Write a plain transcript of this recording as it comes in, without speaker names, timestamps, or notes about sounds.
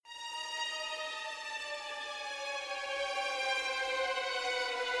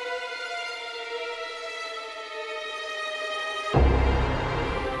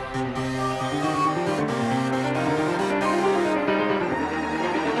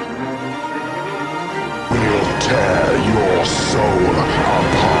tear your soul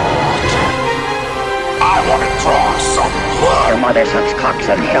apart. I want to draw some blood. Your mother sucks cocks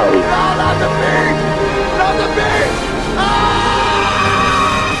in hell. No, not the beast! Not the beast!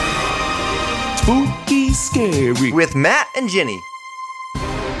 Spooky Scary with Matt and Ginny.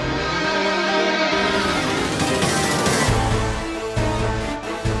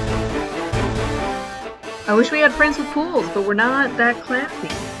 I wish we had friends with pools, but we're not that classy.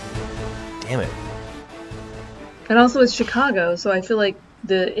 Damn it. And also it's Chicago, so I feel like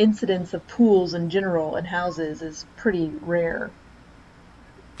the incidence of pools in general in houses is pretty rare.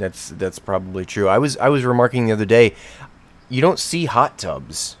 That's probably true. I was remarking the other day, you don't see hot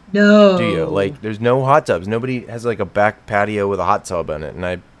tubs. No. Do you? Like, there's no hot tubs. Nobody has like a back patio with a hot tub in it, and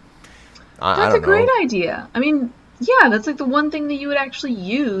I That's don't a great know. idea. I mean, yeah, that's like the one thing that you would actually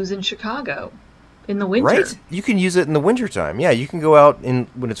use in Chicago in the winter. Right? You can use it in the wintertime. Yeah, you can go out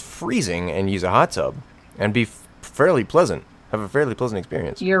when it's freezing and use a hot tub and be fairly pleasant. Have a fairly pleasant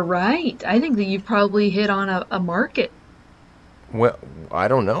experience. You're right. I think that you've probably hit on a market. Well, I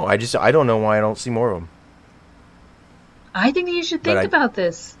don't know. I don't know why I don't see more of them. I think that you should think about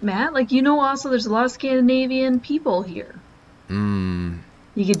this, Matt. Like, also there's a lot of Scandinavian people here.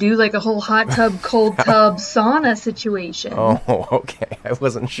 You could do like a whole hot tub, cold tub sauna situation. Oh, okay. I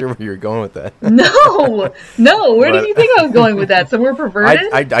wasn't sure where you were going with that. No. Where did you think I was going with that? Somewhere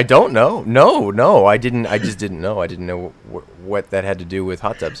perverted? I don't know. No. I didn't. I just didn't know. I didn't know what that had to do with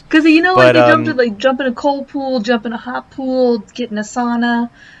hot tubs. Because they jump in a cold pool, jump in a hot pool, get in a sauna.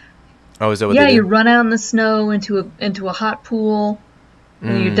 Oh, is that what they do? Yeah, you run out in the snow into a hot pool.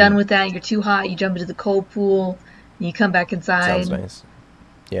 And when you're done with that, you're too hot, you jump into the cold pool, and you come back inside. Sounds nice.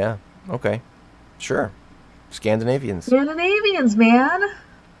 Yeah, okay. Sure. Scandinavians, man.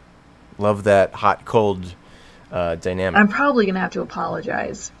 love that hot-cold dynamic. I'm probably going to have to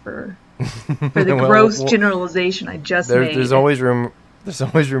apologize for the gross generalization I just made. There's always room for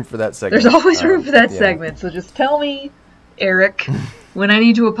that segment. There's always room for that segment, so just tell me, Eric, when I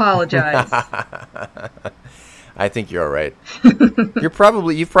need to apologize. I think you're all right. You're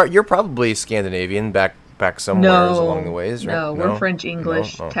probably Scandinavian back somewhere along the ways, right? No, we're French,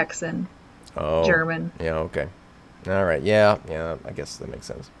 English, Texan, German. Yeah, okay. All right, yeah, I guess that makes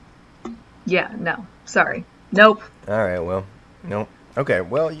sense. Yeah, no, sorry. Nope. All right, well, no. Okay,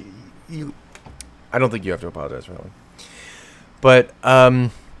 well, you I don't think you have to apologize for that one. But,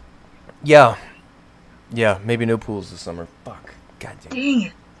 yeah, maybe no pools this summer. Fuck. God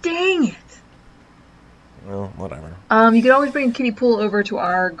damn. Dang it. Well, whatever. You could always bring a kiddie pool over to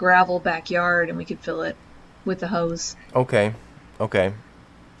our gravel backyard and we could fill it with the hose. Okay.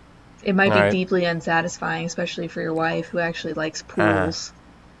 It might be deeply unsatisfying, especially for your wife who actually likes pools.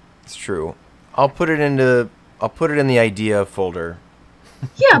 It's true. I'll put it in the idea folder.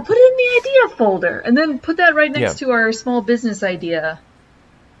 Yeah, put it in the idea folder and then put that right next to our small business idea.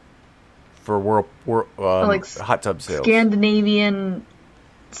 For hot tub sales. Scandinavian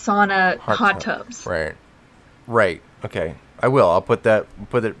sauna hot tubs. Right. Okay. I will. I'll put it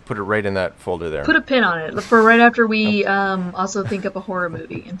right in that folder there. Put a pin on it for right after we also think up a horror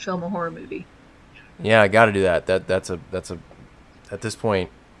movie and film a horror movie. Yeah, I got to do that. That's a at this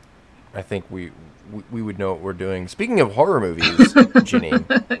point I think we would know what we're doing. Speaking of horror movies, Ginny.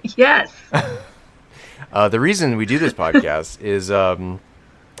 Yes. The reason we do this podcast is I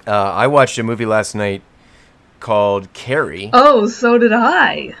watched a movie last night called Carrie. Oh, so did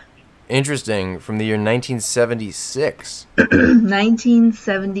I. Interesting, from the year 1976.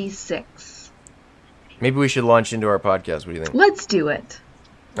 1976. Maybe we should launch into our podcast. What do you think? Let's do it.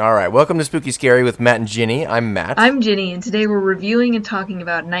 All right, welcome to Spooky Scary with Matt and Ginny. I'm Matt. I'm Ginny, and today we're reviewing and talking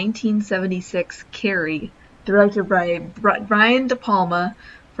about 1976 Carrie, directed by Brian De Palma,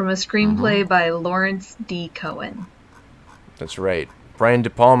 from a screenplay by Lawrence D. Cohen. That's right. Brian De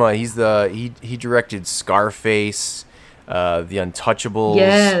Palma, he directed Scarface, The Untouchables.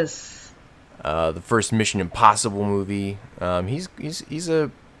 Yes. The first Mission Impossible movie. He's a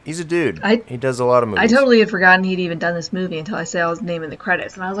dude. He does a lot of movies. I totally had forgotten he'd even done this movie until I saw his name in the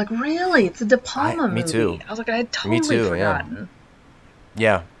credits, and I was like, "Really? It's a De Palma movie." Me too. I was like, I had totally forgotten.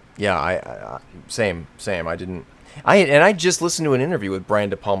 Yeah. I same. I didn't. I just listened to an interview with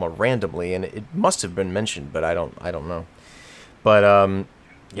Brian De Palma randomly, and it must have been mentioned, but I don't know. But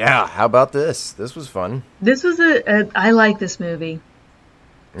yeah. How about this? This was fun. This was I like this movie.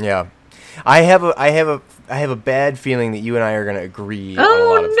 Yeah. I have a bad feeling that you and I are going to agree on a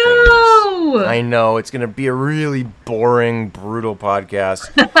lot of things. Oh no! I know it's going to be a really boring, brutal podcast.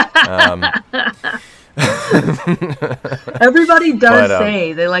 Everybody does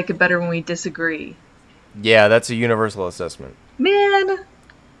say they like it better when we disagree. Yeah, that's a universal assessment. Man,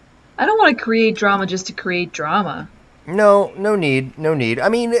 I don't want to create drama just to create drama. No need. I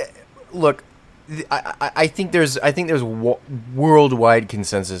mean, look, I think there's worldwide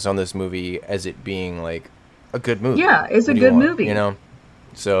consensus on this movie as it being like a good movie. Yeah, it's a good movie. You know,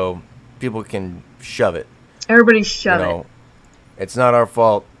 so people can shove it. Everybody shove it. It's not our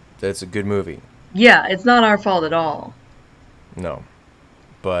fault that it's a good movie. Yeah, it's not our fault at all. No,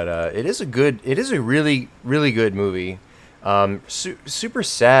 but it is a really, really good movie. Super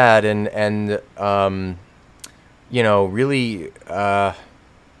sad and really, I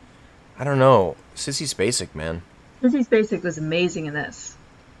don't know. Sissy Spacek, man. Sissy Spacek was amazing in this.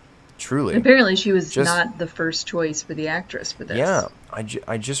 Truly. And apparently she was not the first choice for the actress for this. Yeah,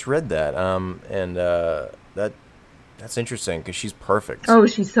 I just read that. That's interesting because she's perfect. Oh,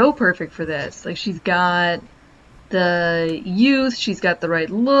 she's so perfect for this. Like, she's got the youth, she's got the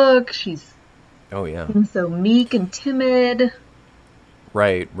right look, she's so meek and timid.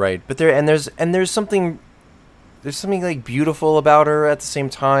 Right. But there's something like beautiful about her at the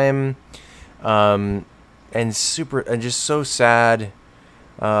same time, and just so sad.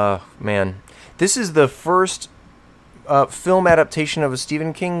 Man, this is the first film adaptation of a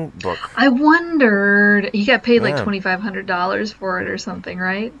Stephen King book. I wondered. He got paid like $2,500 for it or something,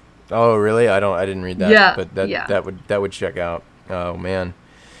 right? Oh, really? I didn't read that. Yeah, but that would check out. Oh man,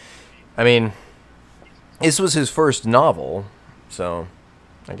 I mean, this was his first novel, so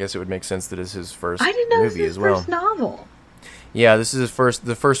I guess it would make sense that it's his first I didn't know movie this was as well. First novel. Yeah, this is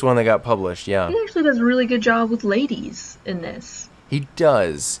the first one that got published. Yeah, He actually does a really good job with ladies in this. he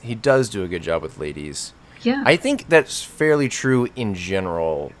does. He does do a good job with ladies. Yeah, I think that's fairly true in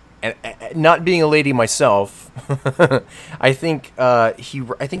general. And not being a lady myself, I think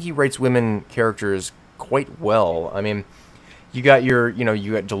he writes women characters quite well. I mean, you got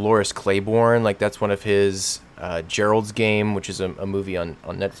you got Dolores Claiborne, like that's one of his. Gerald's Game, which is a movie on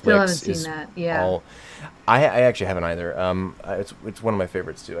Netflix. Still haven't seen that. Yeah. I actually haven't either. It's one of my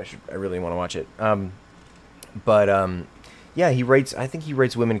favorites too. I really want to watch it. Yeah, I think he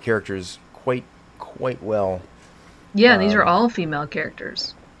writes women characters quite well. Yeah, these are all female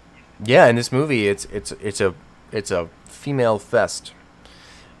characters. Yeah, in this movie, it's a female fest.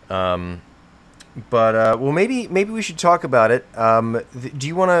 Well, maybe we should talk about it. Do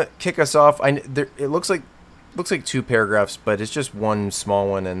you want to kick us off? It looks like two paragraphs, but it's just one small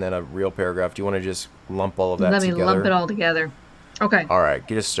one and then a real paragraph. Do you want to just lump all of that together? Let me lump it all together. Okay. All right,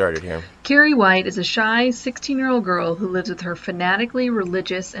 get us started here. Carrie White is a shy 16-year-old girl who lives with her fanatically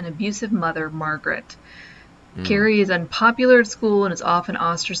religious and abusive mother, Margaret. Carrie is unpopular at school and is often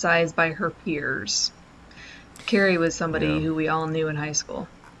ostracized by her peers. Carrie was somebody who we all knew in high school.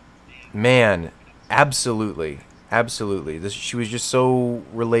 Man, absolutely. She was just so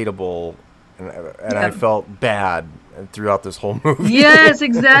relatable, and I felt bad throughout this whole movie. Yes,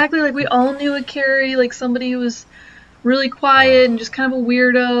 exactly. Like, we all knew a Carrie, like somebody who was really quiet and just kind of a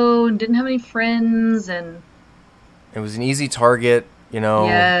weirdo and didn't have any friends, and it was an easy target,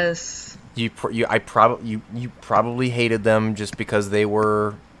 Yes. You probably hated them just because they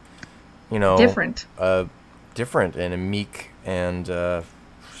were, different and a meek and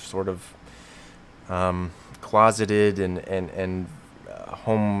sort of closeted and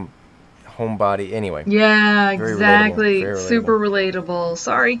homebody. Anyway. Yeah, very exactly. relatable. Super relatable.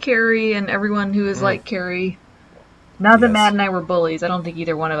 Sorry, Carrie, and everyone who is like Carrie. Not that Matt and I were bullies. I don't think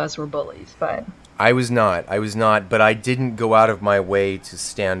either one of us were bullies, but I was not, but I didn't go out of my way to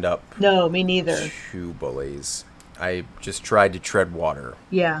stand up. No, me neither. To bullies. I just tried to tread water.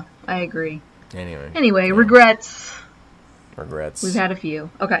 Yeah, I agree. Anyway, yeah. Regrets. We've had a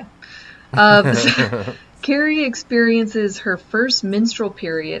few. Okay. Carrie experiences her first menstrual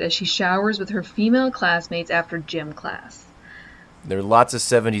period as she showers with her female classmates after gym class. There are lots of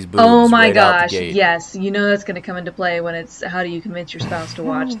 70s boobs. Oh my right gosh, out the gate. yes. You know that's going to come into play when it's how do you convince your spouse to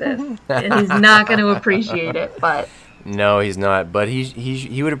watch this. And he's not going to appreciate it, but... No, he's not, but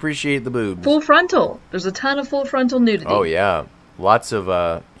he would appreciate the boobs. Full frontal. There's a ton of full frontal nudity. Oh, yeah. Lots of,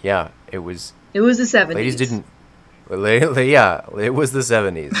 it was... It was the 70s. Ladies didn't... Yeah, it was the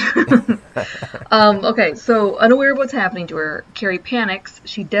 70s. Okay, so unaware of what's happening to her, Carrie panics.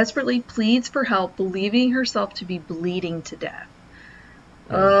 She desperately pleads for help, believing herself to be bleeding to death.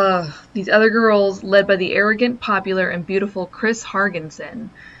 These other girls, led by the arrogant, popular, and beautiful Chris Hargensen,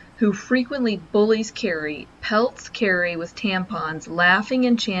 who frequently bullies Carrie, pelts Carrie with tampons, laughing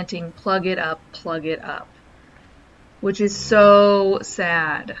and chanting, plug it up, which is so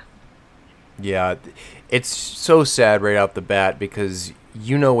sad. Yeah, it's so sad right out the bat because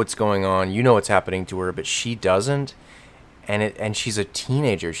you know what's going on, you know what's happening to her, but she doesn't, and she's a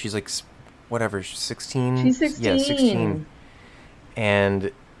teenager. She's like, whatever, 16? She's 16. Yeah, 16.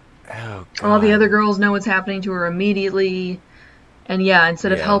 And Oh, God. All the other girls know what's happening to her immediately. And yeah,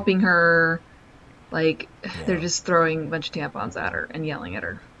 instead of helping her, like, they're just throwing a bunch of tampons at her and yelling at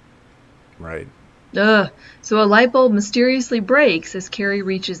her. Right. Ugh. So a light bulb mysteriously breaks as Carrie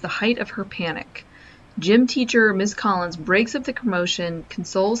reaches the height of her panic. Gym teacher Miss Collins breaks up the commotion,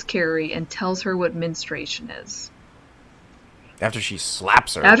 consoles Carrie, and tells her what menstruation is. After she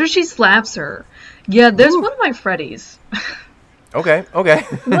slaps her. Yeah, there's one of my Freddies. Okay.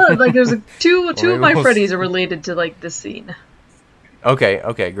 Look, like there's two of my Freddies are related to like this scene.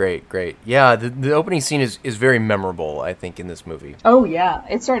 Okay, great. Yeah, the opening scene is very memorable, I think, in this movie. Oh yeah,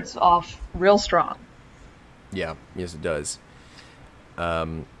 it starts off real strong. Yeah, yes it does.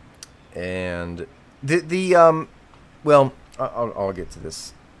 And well, I'll get to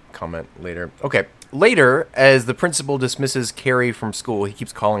this comment later. Okay, later, as the principal dismisses Carrie from school, he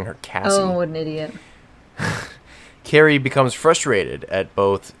keeps calling her Cassie. Oh, what an idiot. Carrie becomes frustrated at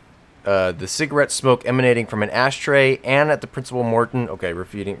both the cigarette smoke emanating from an ashtray and at the principal Morton,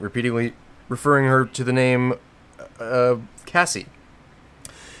 repeatedly referring her to the name Cassie.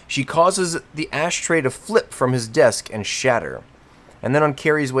 She causes the ashtray to flip from his desk and shatter. And then on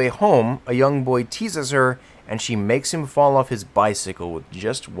Carrie's way home, a young boy teases her, and she makes him fall off his bicycle with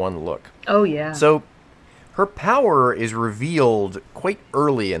just one look. Oh, yeah. So her power is revealed quite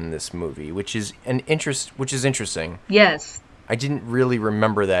early in this movie, which is interesting. Yes. I didn't really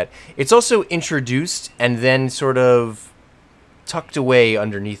remember that. It's also introduced and then sort of tucked away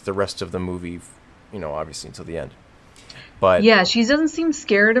underneath the rest of the movie, obviously until the end. But yeah, she doesn't seem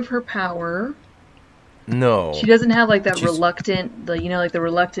scared of her power. No. She doesn't have like that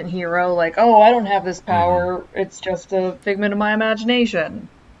reluctant hero, like, oh, I don't have this power. Mm-hmm. It's just a figment of my imagination.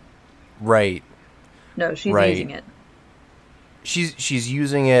 Right. No, she's using it. She's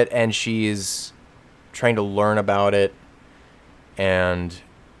using it, and she's trying to learn about it. And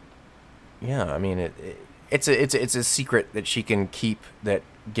yeah, I mean, it's a secret that she can keep that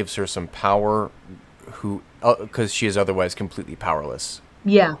gives her some power, because she is otherwise completely powerless.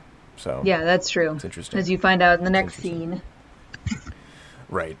 Yeah. So yeah, that's true. It's interesting. As you find out in the next scene.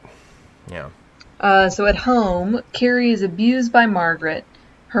 Right. Yeah. So at home, Carrie is abused by Margaret,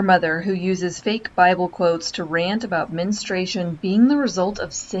 her mother, who uses fake Bible quotes to rant about menstruation being the result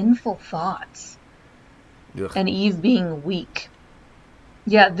of sinful thoughts. Ugh. And Eve being weak.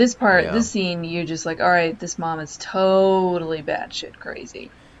 Yeah, this scene, you're just like, all right, this mom is totally batshit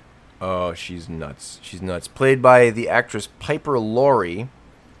crazy. Oh, she's nuts. Played by the actress Piper Laurie.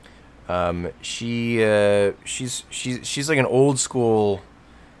 She's like an old school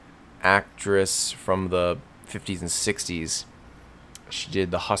actress from the 50s and 60s. She did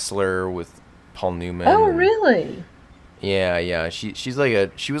The Hustler with Paul Newman. Oh, really? Yeah. She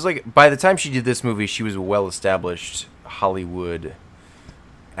was like, by the time she did this movie, she was a well-established Hollywood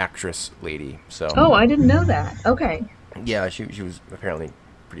actress lady. So. Oh, I didn't know that. Okay. Yeah, she was apparently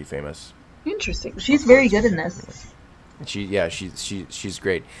pretty famous. Interesting. She's very good in this. She's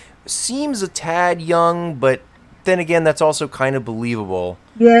great. Seems a tad young, but then again, that's also kind of believable.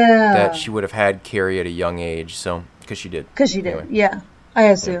 Yeah. That she would have had Carrie at a young age, so because she did. Anyway. Yeah. I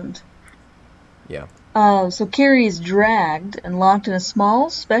assumed. Yeah. So Carrie is dragged and locked in a small,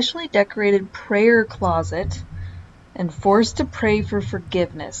 specially decorated prayer closet and forced to pray for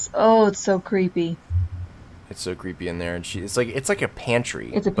forgiveness. Oh, it's so creepy. It's so creepy in there, and it's like a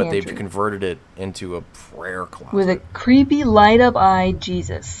pantry. It's a pantry. But they've converted it into a prayer closet with a creepy light-up-eyed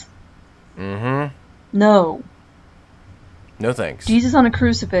Jesus. Mm-hmm. No thanks. Jesus on a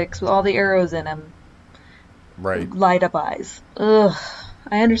crucifix with all the arrows in him. Right. Light-up eyes. Ugh.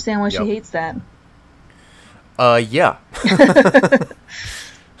 I understand why she hates that. Yeah.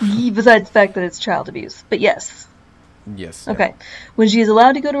 Besides the fact that it's child abuse, but yes. Yes. Okay. Yeah. When she is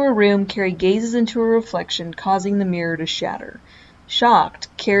allowed to go to her room, Carrie gazes into her reflection, causing the mirror to shatter.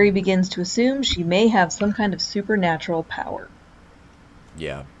 Shocked, Carrie begins to assume she may have some kind of supernatural power.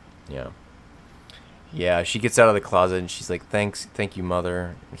 Yeah. She gets out of the closet and she's like, thank you,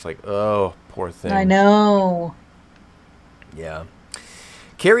 Mother. It's like, oh, poor thing. I know. Yeah.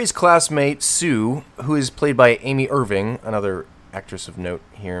 Carrie's classmate, Sue, who is played by Amy Irving, another actress of note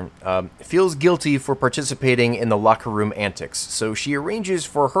here, feels guilty for participating in the locker room antics, so she arranges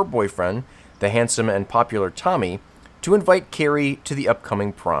for her boyfriend, the handsome and popular Tommy, to invite Carrie to the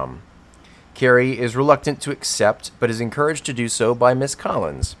upcoming prom. Carrie is reluctant to accept, but is encouraged to do so by Miss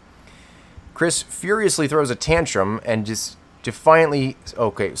Collins. Chris furiously throws a tantrum and just defiantly...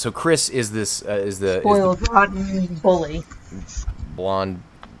 Okay, so Chris is the spoiled, rotten bully. Blonde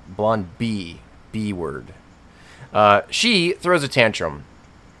B word. She throws a tantrum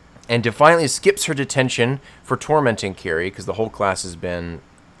and defiantly skips her detention for tormenting Carrie, because the whole class has been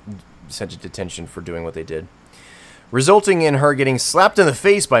sent to detention for doing what they did, resulting in her getting slapped in the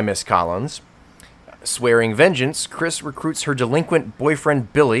face by Miss Collins. Swearing vengeance, Chris recruits her delinquent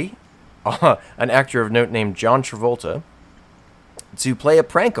boyfriend Billy, an actor of note named John Travolta, to play a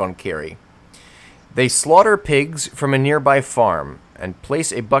prank on Carrie. They slaughter pigs from a nearby farm and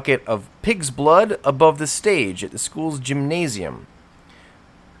place a bucket of pig's blood above the stage at the school's gymnasium.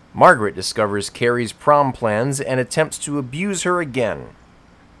 Margaret discovers Carrie's prom plans and attempts to abuse her again.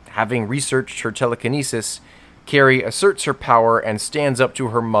 Having researched her telekinesis, Carrie asserts her power and stands up to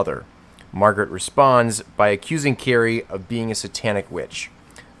her mother. Margaret responds by accusing Carrie of being a satanic witch.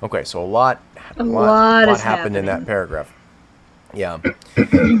 Okay, so a lot happened in that paragraph. Yeah.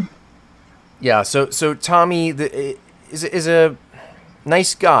 Yeah, so Tommy is a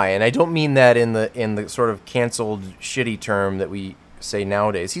nice guy, and I don't mean that in the sort of canceled shitty term that we say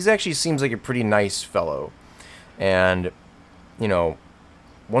nowadays. He actually seems like a pretty nice fellow, and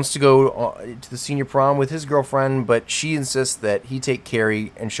wants to go to the senior prom with his girlfriend, but she insists that he take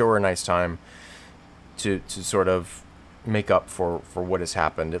Carrie and show her a nice time to sort of make up for what has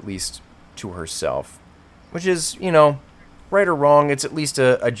happened, at least to herself, which is right or wrong. It's at least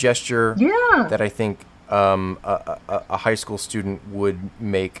a gesture that I think a high school student would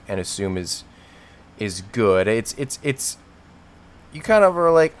make and assume is good. It's you kind of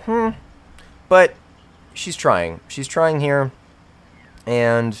are like, but she's trying here,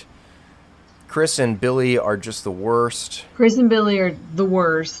 and Chris and Billy are just the worst. Chris and Billy are the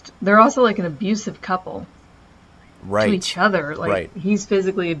worst. They're also like an abusive couple. Right. To each other. Like, right. He's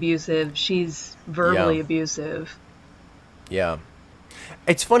physically abusive, she's verbally abusive. Yeah.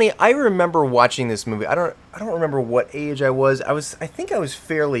 It's funny, I remember watching this movie. I don't remember what age I was. I think I was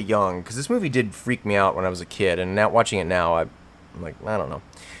fairly young, because this movie did freak me out when I was a kid, and now watching it now, I'm like, I don't know.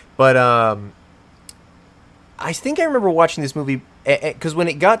 But I think I remember watching this movie because when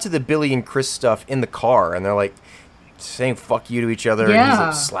it got to the Billy and Chris stuff in the car, and they're like saying "fuck you" to each other, and he's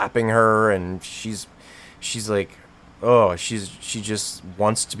like slapping her, and she's like, oh, she just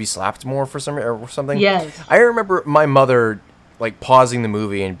wants to be slapped more for something. Yes. I remember my mother like pausing the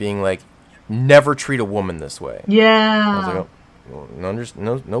movie and being like, "Never treat a woman this way." Yeah. I was like, oh,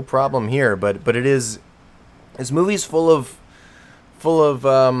 well, no problem here, but it is. This movie's full of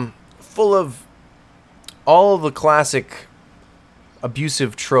all of the classic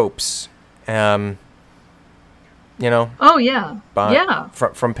abusive tropes. Oh yeah. Yeah.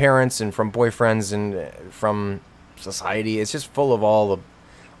 From parents and from boyfriends and from society. It's just full of all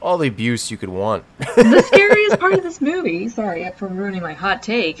the abuse you could want. The scariest part of this movie, sorry for ruining my hot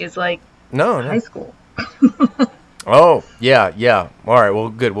take, is like high school. Oh, yeah. All right, well,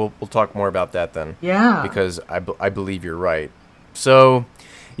 good. We'll talk more about that then. Yeah. Because I believe you're right. So,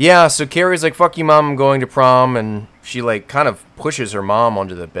 yeah, so Carrie's like, fuck you, Mom, I'm going to prom. And she, like, kind of pushes her mom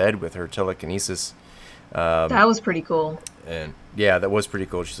onto the bed with her telekinesis. That was pretty cool. And, yeah, that was pretty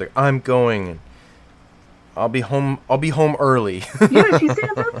cool. She's like, I'm going. And I'll be home early. Yeah, she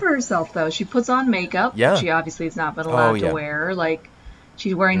stands up for herself, though. She puts on makeup. Yeah. She obviously has not been allowed to wear. Like,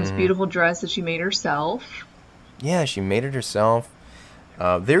 she's wearing this beautiful dress that she made herself. Yeah, she made it herself.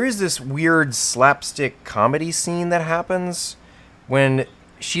 There is this weird slapstick comedy scene that happens when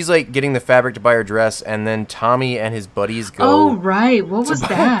she's like getting the fabric to buy her dress, and then Tommy and his buddies go. Oh, right. What was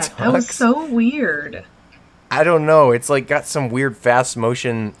that? That was so weird. I don't know. It's like got some weird fast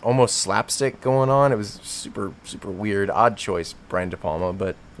motion, almost slapstick going on. It was super, super weird. Odd choice, Brian De Palma,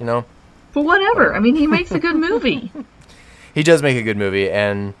 but But whatever. I mean, he makes a good movie. He does make a good movie,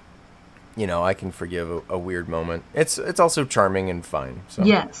 and I can forgive a weird moment. It's also charming and fine. So.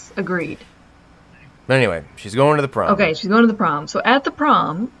 Yes, agreed. But anyway, she's going to the prom. Okay, she's going to the prom. So at the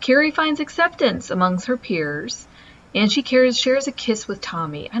prom, Carrie finds acceptance amongst her peers, and she shares a kiss with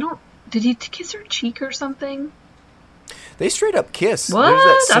Tommy. Did he kiss her cheek or something? They straight up kiss. What? There's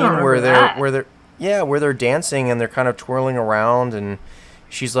that scene I don't remember where they're dancing and they're kind of twirling around, and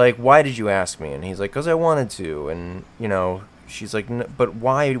she's like, "Why did you ask me?" And he's like, "'Cause I wanted to." And she's like, "But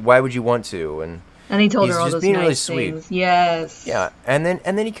why? Why would you want to?" And he told her all those being nice really things. Sweet. Yes. Yeah, and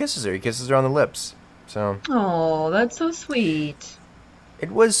then he kisses her. He kisses her on the lips. So. Oh, that's so sweet.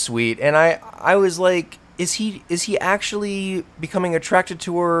 It was sweet, and I was like, is he actually becoming attracted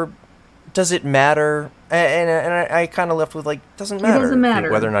to her? Does it matter? And I kind of left with like, doesn't matter. It doesn't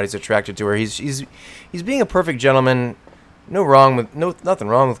matter whether or not he's attracted to her. He's being a perfect gentleman. Nothing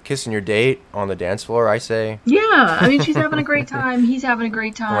wrong with kissing your date on the dance floor, I say. Yeah, I mean, she's having a great time. He's having a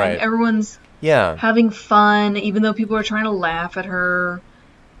great time. Right. Everyone's having fun, even though people are trying to laugh at her.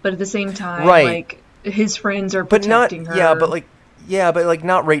 But at the same time, like his friends are protecting her. Yeah, but Yeah, but, like,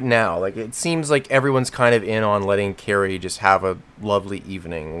 not right now. Like, it seems like everyone's kind of in on letting Carrie just have a lovely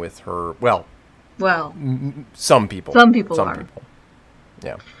evening with her. Well, some people. Some people are.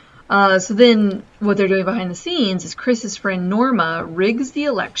 Yeah. So then what they're doing behind the scenes is Chris's friend Norma rigs the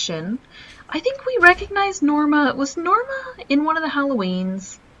election. I think we recognize Norma. Was Norma in one of the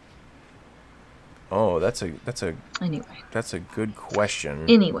Halloweens? Oh, that's a good question.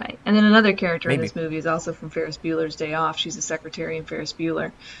 Anyway, and then another character in this movie is also from Ferris Bueller's Day Off. She's a secretary in Ferris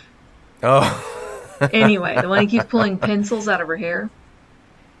Bueller. Oh. Anyway, the one who keeps pulling pencils out of her hair.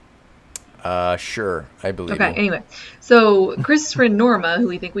 Sure, I believe you. Okay, anyway. So, Chris's friend Norma, who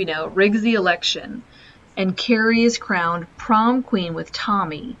we think we know, rigs the election, and Carrie is crowned prom queen with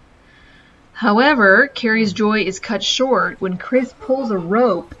Tommy. However, Carrie's joy is cut short when Chris pulls a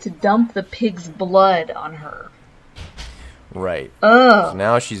rope to dump the pig's blood on her. Right. Ugh. So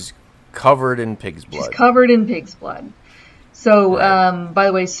now she's covered in pig's blood. She's covered in pig's blood. So, by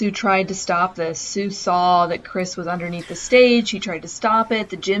the way, Sue tried to stop this. Sue saw that Chris was underneath the stage. She tried to stop it.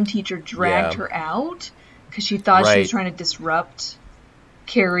 The gym teacher dragged her out because she thought she was trying to disrupt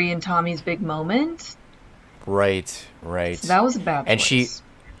Carrie and Tommy's big moment. Right. So that was a bad choice.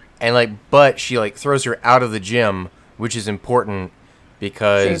 But she throws her out of the gym, which is important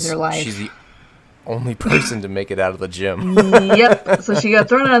because saves her life. She's the only person to make it out of the gym. Yep. So she got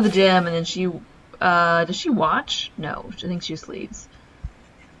thrown out of the gym, and then she... does she watch? No, I think she just leaves.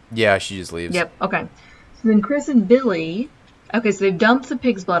 Yeah, she just leaves. Yep, okay. So then Chris and Billy... Okay, so they've dumped the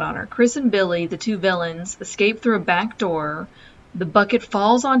pig's blood on her. Chris and Billy, the two villains, escape through a back door. The bucket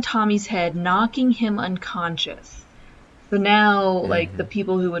falls on Tommy's head, knocking him unconscious. So now, the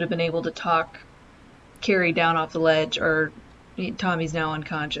people who would have been able to talk Carrie down off the ledge Tommy's now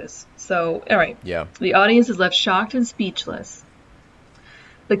unconscious. So, all right. Yeah. The audience is left shocked and speechless.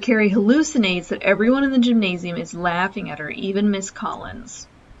 But Carrie hallucinates that everyone in the gymnasium is laughing at her, even Miss Collins.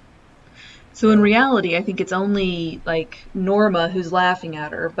 So in reality, I think it's only, Norma who's laughing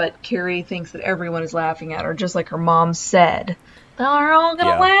at her, but Carrie thinks that everyone is laughing at her, just like her mom said. They're all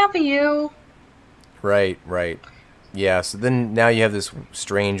gonna laugh at you. Right. Yeah, so then now you have this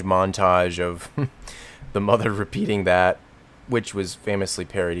strange montage of the mother repeating that, which was famously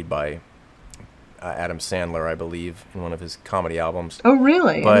parodied by Adam Sandler, I believe, in one of his comedy albums. Oh,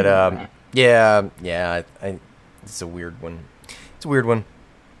 really? But, it's a weird one.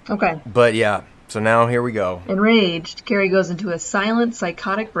 Okay. But, yeah, so now here we go. Enraged, Carrie goes into a silent,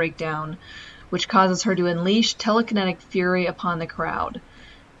 psychotic breakdown, which causes her to unleash telekinetic fury upon the crowd.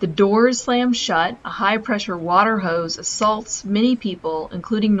 The doors slam shut, a high-pressure water hose assaults many people,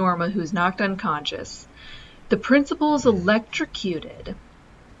 including Norma, who's knocked unconscious. The principal is electrocuted.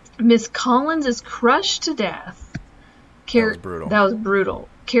 Miss Collins is crushed to death. That was brutal.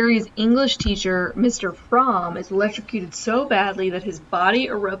 Carrie's English teacher, Mr. Fromm, is electrocuted so badly that his body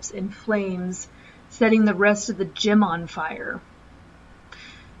erupts in flames, setting the rest of the gym on fire.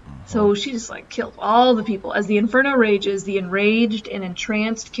 So she just killed all the people. As the inferno rages, the enraged and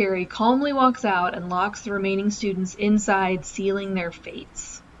entranced Carrie calmly walks out and locks the remaining students inside, sealing their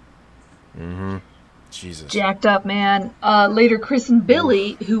fates. Jesus. Jacked up, man. Later, Chris and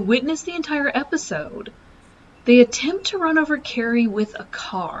Billy, who witnessed the entire episode, they attempt to run over Carrie with a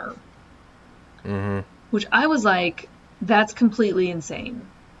car. Which I was like, that's completely insane.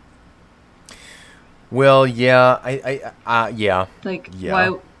 Well, yeah, yeah.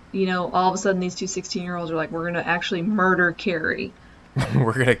 Why... all of a sudden these two 16-year-olds are like, we're going to actually murder Carrie.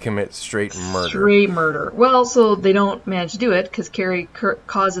 We're going to commit straight murder. Straight murder. Well, so they don't manage to do it because Carrie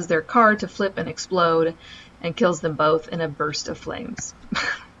causes their car to flip and explode and kills them both in a burst of flames.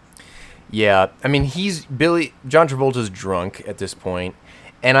 Yeah, I mean, John Travolta's drunk at this point,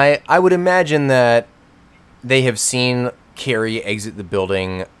 and I would imagine that they have seen Carrie exit the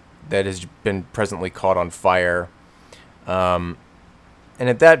building that has been presently caught on fire. And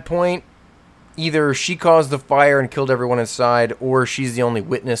at that point, either she caused the fire and killed everyone inside, or she's the only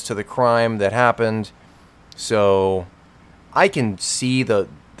witness to the crime that happened. So I can see the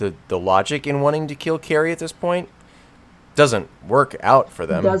logic in wanting to kill Carrie at this point. Doesn't work out for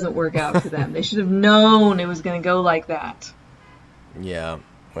them. They should have known it was going to go like that. Yeah,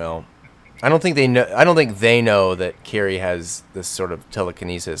 well, I don't think they know that Carrie has this sort of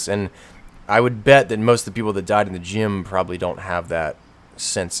telekinesis, and I would bet that most of the people that died in the gym probably don't have that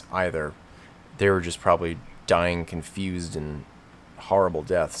sense either. They were just probably dying confused and horrible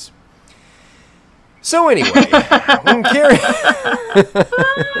deaths. So anyway,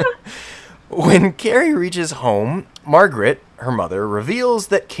 when Carrie reaches home, Margaret, her mother, reveals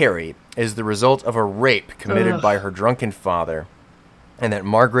that Carrie is the result of a rape committed by her drunken father, and that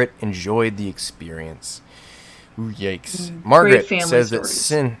Margaret enjoyed the experience. Ooh, yikes. Great Margaret family says that stories.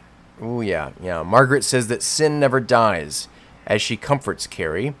 sin... Ooh, yeah. Margaret says that sin never dies. As she comforts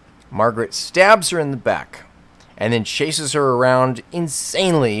Carrie, Margaret stabs her in the back and then chases her around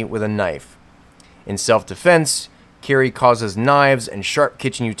insanely with a knife. In self-defense, Carrie causes knives and sharp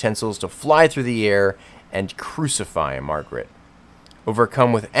kitchen utensils to fly through the air and crucify Margaret.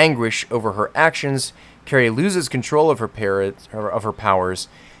 Overcome with anguish over her actions, Carrie loses control of her powers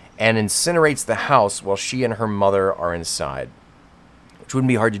and incinerates the house while she and her mother are inside. Which wouldn't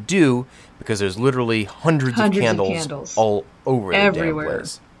be hard to do because there's literally hundreds of candles all over everywhere. The damn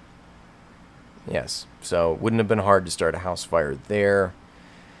place. Yes, so it wouldn't have been hard to start a house fire there.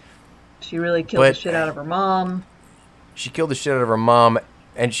 She really killed the shit out of her mom. She killed the shit out of her mom,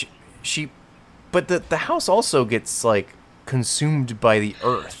 and but the house also gets like consumed by the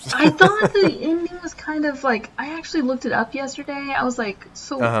earth. I thought the ending was kind of like, I actually looked it up yesterday. I was like,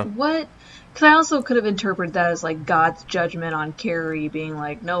 so what? Because I also could have interpreted that as like God's judgment on Carrie, being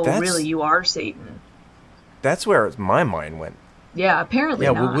like, no, really, you are Satan. That's where my mind went. Yeah, apparently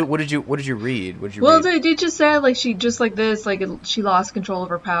not. What did you read? Well, they just said like she just like this, like she lost control of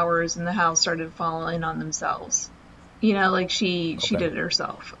her powers, and the house started falling on themselves. You know, like she did it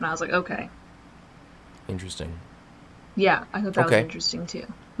herself, and I was like, okay. Interesting. Yeah, I thought that was interesting too.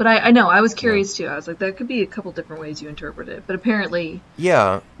 But I know, I was curious too. I was like, that could be a couple different ways you interpret it. But apparently,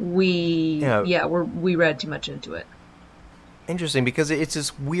 we read too much into it. Interesting, because it's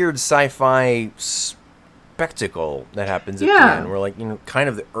this weird sci-fi spectacle that happens at the end, where like, you know, kind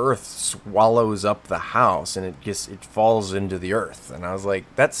of the earth swallows up the house and it falls into the earth. And I was like,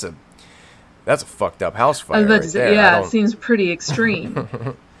 that's a fucked up house fire. It seems pretty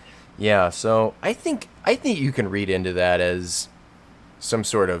extreme. Yeah, so I think you can read into that as some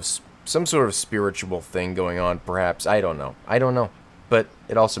sort of spiritual thing going on, perhaps. I don't know. But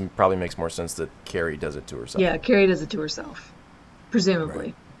it also probably makes more sense that Carrie does it to herself. Yeah, Carrie does it to herself, presumably.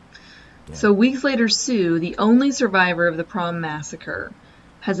 Right. Yeah. So weeks later, Sue, the only survivor of the prom massacre,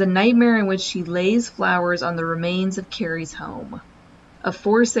 has a nightmare in which she lays flowers on the remains of Carrie's home. A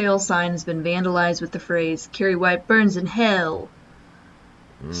for sale sign has been vandalized with the phrase, "Carrie White burns in hell."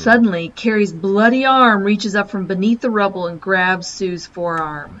 Suddenly, Carrie's bloody arm reaches up from beneath the rubble and grabs Sue's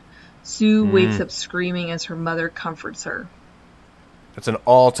forearm. Sue wakes up screaming as her mother comforts her. It's an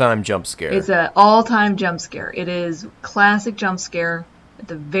all-time jump scare. It's an all-time jump scare. It is classic jump scare at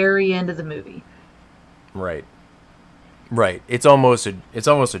the very end of the movie. Right. It's almost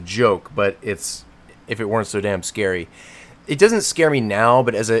a joke, but if it weren't so damn scary. It doesn't scare me now,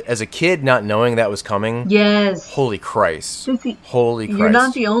 but as a kid, not knowing that was coming, yes, holy Christ, holy Christ! You're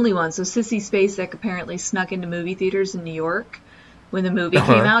not the only one. So Sissy Spacek apparently snuck into movie theaters in New York when the movie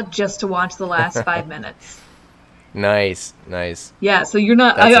came out just to watch the last 5 minutes. Nice. Yeah, so you're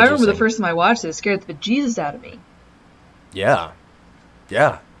not. I remember the first time I watched it, it scared the bejesus out of me. Yeah,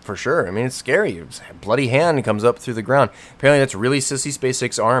 for sure. I mean, it's scary. A bloody hand comes up through the ground. Apparently, that's really Sissy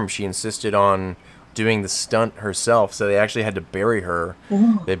Spacek's arm. She insisted on doing the stunt herself, so they actually had to bury her.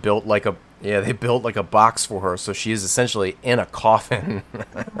 Ooh. They built like a box for her, so she is essentially in a coffin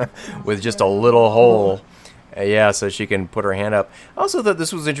with just a little hole. So she can put her hand up. I also thought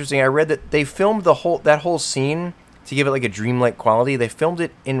this was interesting. I read that they filmed that whole scene to give it like a dreamlike quality. They filmed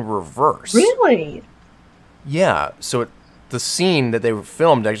it in reverse. Really? Yeah. So the scene that they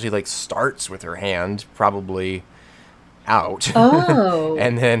filmed actually like starts with her hand, probably out. Oh.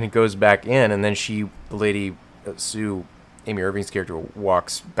 And then it goes back in, and then the lady, Sue, Amy Irving's character,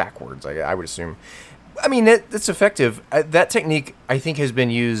 walks backwards, I would assume. I mean, that's effective. That technique, I think, has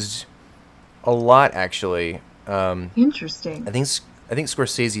been used a lot, actually. Interesting. I think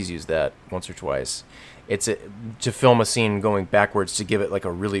Scorsese's used that once or twice. It's to film a scene going backwards to give it like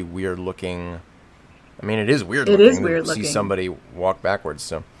a really weird looking... I mean, it is weird looking. It is weird looking. See somebody walk backwards,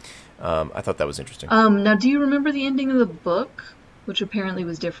 so... I thought that was interesting. Now, do you remember the ending of the book, which apparently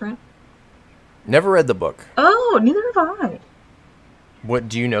was different? Never read the book. Oh, neither have I. What,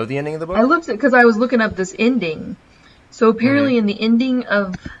 do you know the ending of the book? I looked at, because I was looking up this ending. So apparently in the ending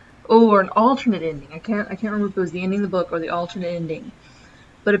of, or an alternate ending. I can't remember if it was the ending of the book or the alternate ending.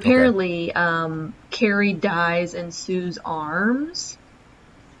 But apparently, Carrie dies in Sue's arms.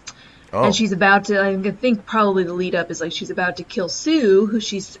 Oh. And she's about to, I think probably the lead up is like she's about to kill Sue, who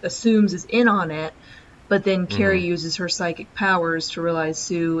she assumes is in on it. But then Carrie uses her psychic powers to realize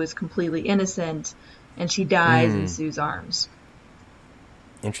Sue is completely innocent, and she dies in Sue's arms.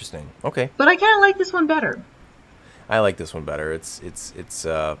 Interesting. Okay. But I kind of like this one better. I like this one better. It's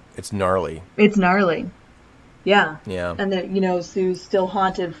gnarly. It's gnarly. Yeah. Yeah. And that, Sue's still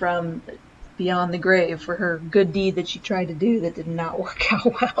haunted from beyond the grave for her good deed that she tried to do that did not work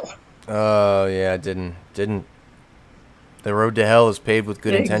out well. Oh, yeah, it didn't The road to hell is paved with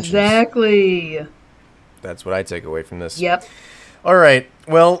good intentions. Exactly. That's what I take away from this. Yep. All right.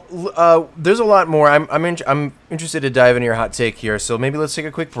 Well, there's a lot more. I'm interested to dive into your hot take here. So maybe let's take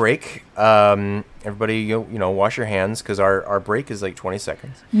a quick break. Everybody, you know, wash your hands because our break is like 20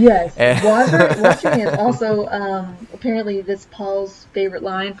 seconds. Yes. Wash your hands. Also, apparently, this Paul's favorite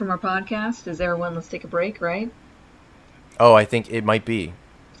line from our podcast is "Everyone, let's take a break." Right? Oh, I think it might be.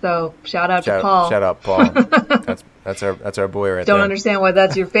 So shout out to Paul. Shout out Paul. that's our boy right there. Don't understand why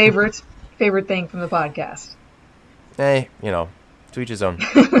that's your favorite thing from the podcast. Hey, you know, to each his own.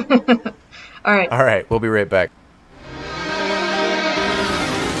 All right. We'll be right back.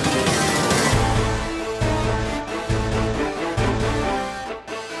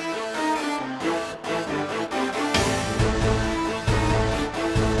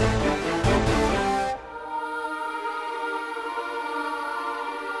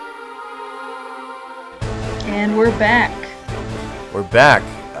 And we're back. We're back.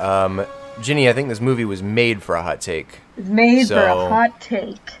 Ginny, I think this movie was made for a hot take. It's made for a hot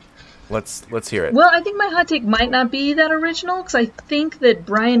take. Let's hear it. Well, I think my hot take might not be that original because I think that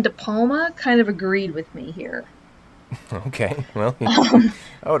Brian De Palma kind of agreed with me here. Okay, well,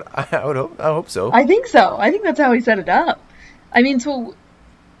 I hope so. I think so. I think that's how he set it up. I mean, so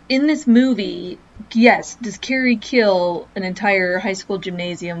in this movie, yes, does Carrie kill an entire high school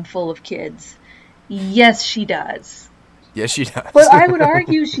gymnasium full of kids? Yes, she does. Yes, she does. But I would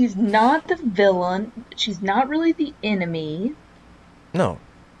argue she's not the villain. She's not really the enemy. No.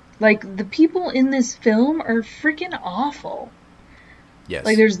 Like, the people in this film are freaking awful. Yes.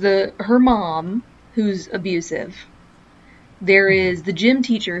 Like, there's her mom, who's abusive. There is the gym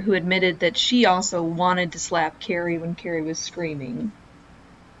teacher who admitted that she also wanted to slap Carrie when Carrie was screaming.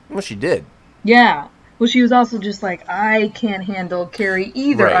 Well, she did. Yeah. Well, she was also just like, I can't handle Carrie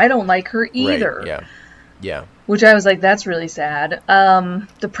either. Right. I don't like her either. Right. Yeah. Yeah. Which I was like, that's really sad.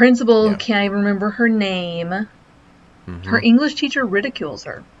 The principal, can't even remember her name. Mm-hmm. Her English teacher ridicules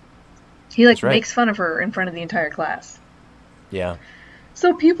her. He makes fun of her in front of the entire class. Yeah.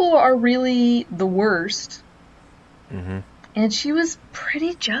 So people are really the worst. Mm-hmm. And she was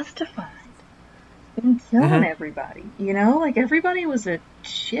pretty justified in killing everybody. You know? Like, everybody was a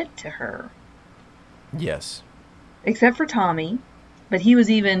shit to her. Yes. Except for Tommy. But he was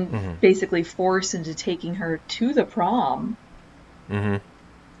even basically forced into taking her to the prom. Mm-hmm.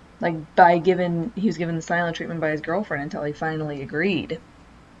 Like, he was given the silent treatment by his girlfriend until he finally agreed.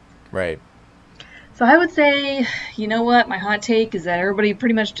 Right. So I would say, you know what? My hot take is that everybody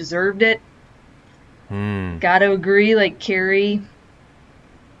pretty much deserved it. Gotta agree, like, Carrie,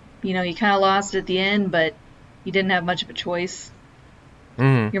 you know, you kind of lost at the end, but you didn't have much of a choice.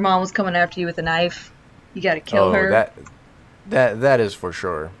 Your mom was coming after you with a knife. You gotta kill her. That is for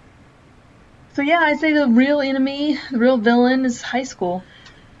sure. So yeah, I'd say the real enemy, the real villain is high school.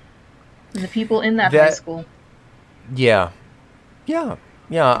 And the people in that high school. Yeah. Yeah.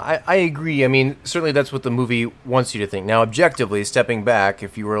 Yeah, I agree. I mean, certainly that's what the movie wants you to think. Now, objectively, stepping back,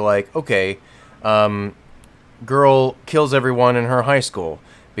 if you were like, okay, girl kills everyone in her high school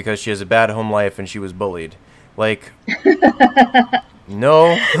because she has a bad home life and she was bullied. Like,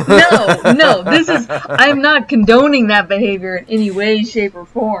 no. No, I'm not condoning that behavior in any way, shape, or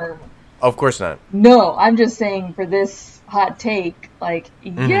form. Of course not. No, I'm just saying for this hot take, like,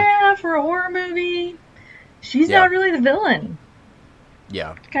 for a horror movie, she's not really the villain.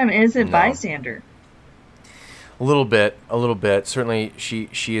 Yeah. Kind of an innocent bystander. A little bit. Certainly, she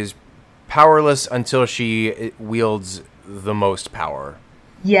is powerless until she wields the most power.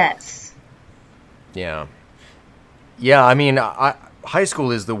 Yes. Yeah. Yeah, I mean, high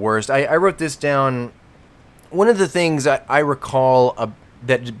school is the worst. I wrote this down. One of the things I recall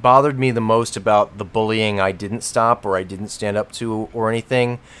that bothered me the most about the bullying I didn't stop or I didn't stand up to or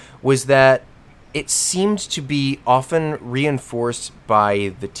anything was that it seemed to be often reinforced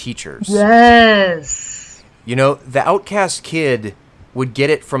by the teachers. Yes. You know, the outcast kid would get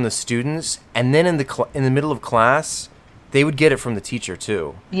it from the students, and then in the middle of class, they would get it from the teacher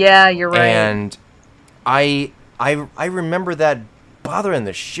too. Yeah, you're right. And I remember that bothering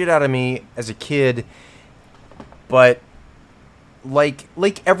the shit out of me as a kid. But like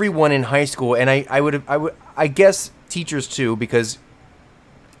everyone in high school, and I guess teachers too, because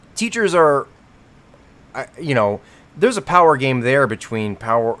teachers are, you know, there's a power game there between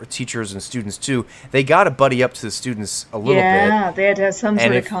teachers and students too. They got to buddy up to the students a little bit. Yeah, they had to have some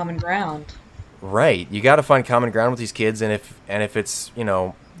sort of common ground. Right, you got to find common ground with these kids, and if it's, you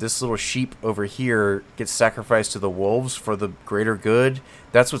know, this little sheep over here gets sacrificed to the wolves for the greater good,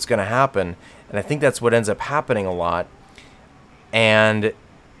 that's what's going to happen. And I think that's what ends up happening a lot. And,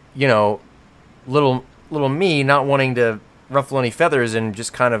 you know, little me not wanting to ruffle any feathers and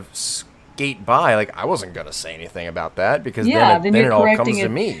just kind of skate by. Like, I wasn't going to say anything about that because then it all comes to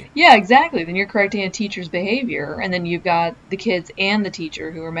me. Yeah, exactly. Then you're correcting a teacher's behavior, and then you've got the kids and the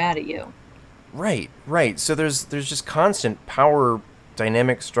teacher who are mad at you. Right. So there's just constant power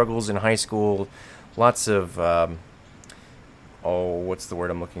dynamic struggles in high school. Lots of, what's the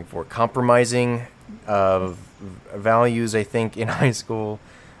word I'm looking for? Compromising of values, I think, in high school.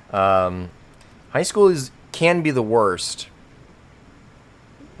 High school can be the worst.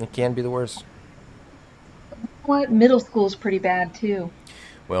 It can be the worst. What? Middle school is pretty bad, too.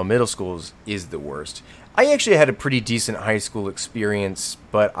 Well, middle school is the worst. I actually had a pretty decent high school experience,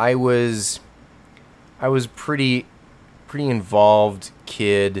 but I was pretty involved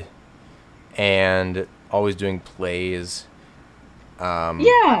kid and always doing plays.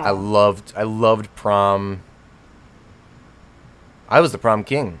 Yeah. I loved prom. I was the prom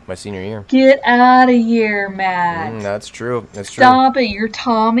king my senior year. Get out of here, Matt. That's true. Stop it. You're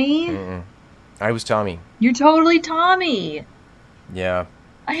Tommy? Mm-mm. I was Tommy. You're totally Tommy. Yeah.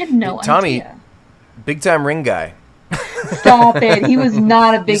 I had no Tommy, idea. Big time ring guy. Stop it. He was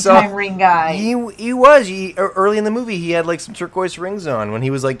not a big time ring guy. He was. Early in the movie, he had like some turquoise rings on when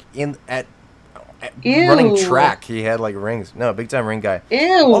he was like at running track. He had like rings. No, big time ring guy.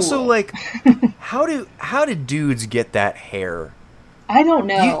 Ew. Also, like, how do dudes get that hair? I don't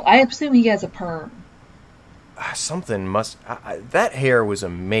know. I assume he has a perm. Something must. That hair was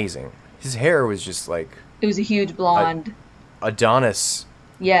amazing. His hair was just like. It was a huge blonde. Adonis.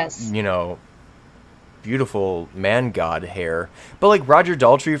 Yes. Beautiful man god hair. But like Roger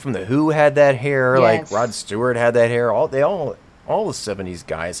Daltrey from The Who had that hair. Yes. Like Rod Stewart had that hair. All the 70s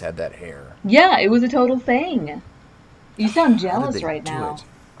guys had that hair. Yeah, it was a total thing. You sound jealous right now.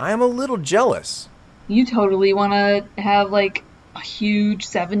 I am a little jealous. You totally want to have like a huge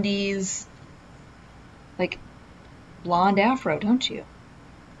 70s like blonde afro, don't you?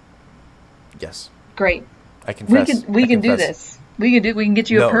 Yes. Great. I confess. We can do this. We can get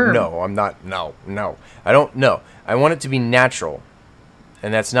you a perm. No, I'm not. No. I don't know. I want it to be natural.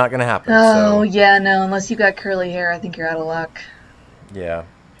 And that's not going to happen. Oh, yeah, no. Unless you got curly hair, I think you're out of luck. Yeah.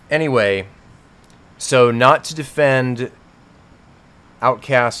 Anyway, so not to defend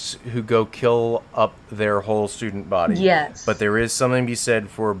outcasts who go kill up their whole student body. Yes. But there is something to be said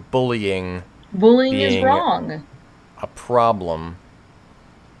for bullying. Bullying is wrong. A problem.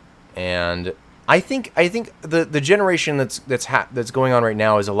 And I think the generation that's going on right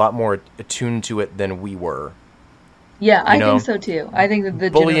now is a lot more attuned to it than we were. Yeah, I think so too. I think that the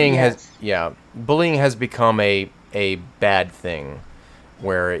bullying has become a bad thing,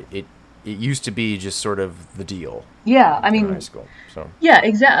 where it used to be just sort of the deal. Yeah, I mean, in high school. So yeah,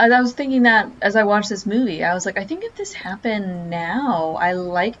 exactly. I was thinking that as I watched this movie, I was like, I think if this happened now, I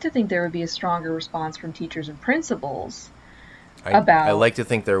like to think there would be a stronger response from teachers and principals. I like to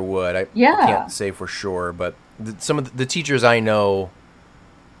think there would. I can't say for sure, but some of the teachers I know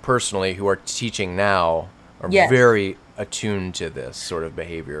personally who are teaching now are very attuned to this sort of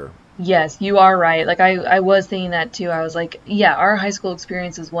behavior. Yes, you are right. Like I was thinking that too. I was like, yeah, our high school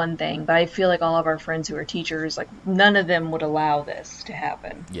experience is one thing, but I feel like all of our friends who are teachers, like none of them would allow this to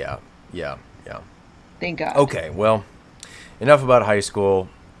happen. Yeah. Thank God. Okay, well, enough about high school,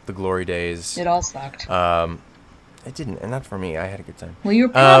 the glory days. It all sucked. It didn't, and not for me. I had a good time. Well, you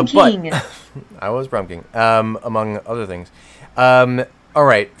were prom king. I was prom king, among other things. All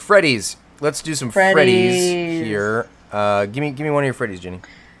right, Freddy's. Let's do some Freddy's here. Give me one of your Freddy's, Jenny.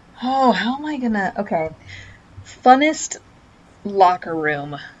 Oh, how am I gonna... Okay. Funnest locker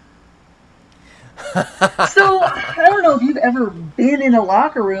room. So, I don't know if you've ever been in a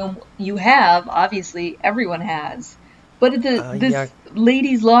locker room. You have, obviously. Everyone has. But at this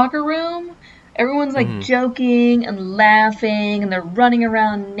ladies' locker room, everyone's like joking and laughing, and they're running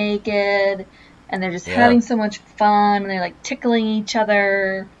around naked, and they're just having so much fun, and they're like tickling each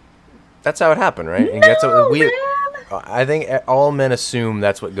other. That's how it happened, right? No, and that's what man! I think all men assume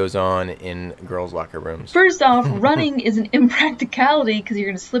that's what goes on in girls' locker rooms. First off, running is an impracticality because you're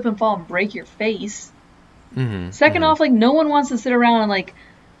going to slip and fall and break your face. Second off, like, no one wants to sit around and, like,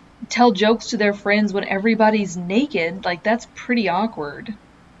 tell jokes to their friends when everybody's naked. Like, that's pretty awkward.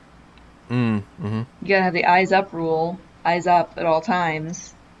 You gotta have the eyes up rule. Eyes up at all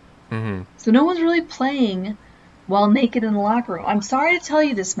times. So no one's really playing while naked in the locker room. I'm sorry to tell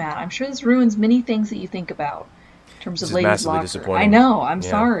you this, Matt. I'm sure this ruins many things that you think about. In terms of ladies' locker. I know. I'm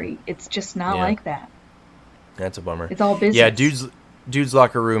sorry. It's just not like that. That's a bummer. It's all business. Yeah, dudes'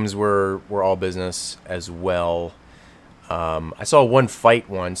 locker rooms were all business as well. I saw one fight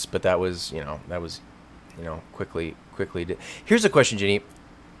once, but that was quickly. Here's a question, Jenny.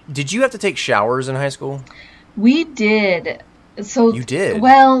 Did you have to take showers in high school? We did. So You did?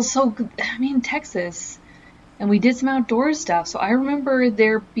 Well, I mean Texas, and we did some outdoor stuff. So I remember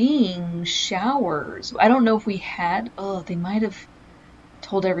there being showers. I don't know if we had. Oh, they might have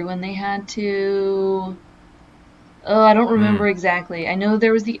told everyone they had to. Oh, I don't remember exactly. I know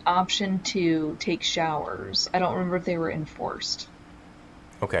there was the option to take showers. I don't remember if they were enforced.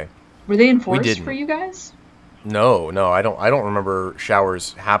 Okay. Were they enforced for you guys? No, I don't remember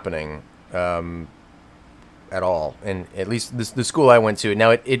showers happening at all. And at least the school I went to. Now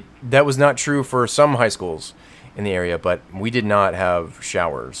it that was not true for some high schools in the area, but we did not have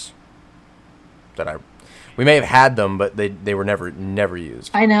showers. We may have had them, but they were never used.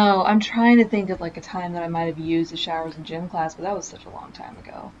 I know. I'm trying to think of like a time that I might have used the showers in gym class, but that was such a long time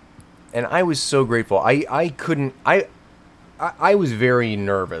ago. And I was so grateful. I was very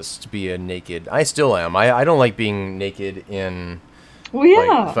nervous to be a naked. I still am. I don't like being naked in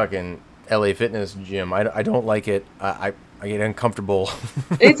like fucking LA Fitness gym. I don't like it. I get uncomfortable.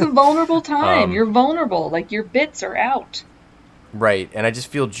 It's a vulnerable time. You're vulnerable. Like your bits are out. Right, and I just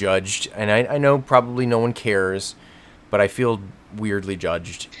feel judged. And I know probably no one cares, but I feel weirdly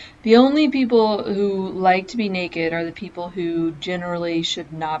judged. The only people who like to be naked are the people who generally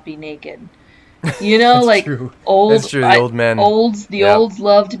should not be naked. You know, That's like true. old. That's true. The old men. Olds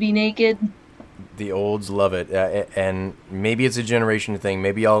love to be naked. The olds love it, and maybe it's a generation thing.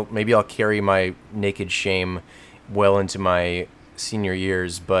 Maybe I'll carry my naked shame well into my senior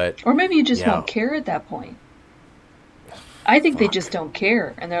years, but or maybe you just won't care at that point. I think they just don't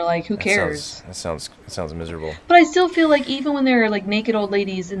care, and they're like, "Who cares?" That sounds miserable. But I still feel like even when there are like naked old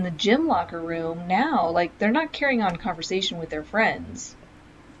ladies in the gym locker room now, like they're not carrying on conversation with their friends.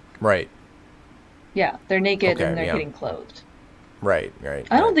 Right. Yeah, they're naked and they're getting clothed. Right.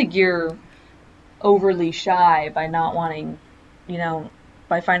 I don't think you're overly shy by not wanting,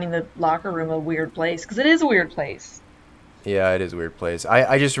 by finding the locker room a weird place, because it is a weird place. Yeah, it is a weird place.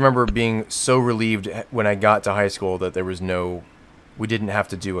 I just remember being so relieved when I got to high school that we didn't have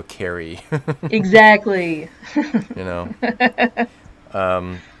to do a carry. Exactly. All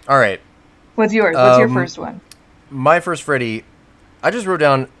right. What's yours? What's your first one? My first Freddy, I just wrote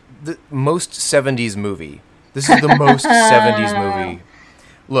down the most 70s movie. This is the most 70s movie.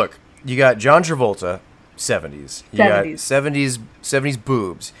 Look, you got John Travolta, 70s. You got 70s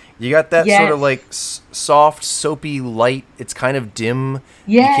boobs. You got that sort of like soft, soapy light. It's kind of dim.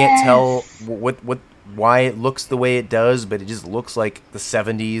 Yes. You can't tell why it looks the way it does, but it just looks like the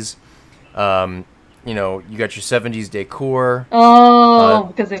 70s. You got your 70s decor. Oh,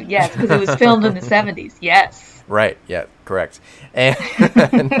 because it was filmed in the 70s. Yes. Right. Yeah. Correct. And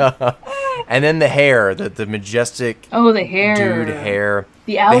then the hair, the majestic. Oh, the hair. Dude hair.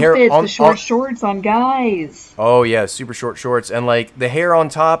 The outfits, the short shorts on guys. Oh yeah, super short shorts, and like the hair on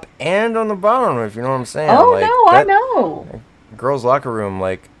top and on the bottom, if you know what I'm saying. Oh like, no, I know. Girls' locker room,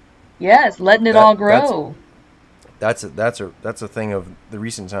 like. Yes, letting it all grow. That's a thing of the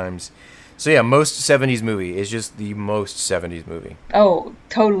recent times. So yeah, most 70s movie is just the most 70s movie. Oh,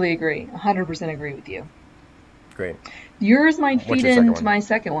 totally agree. 100% agree with you. Great. Yours might feed into my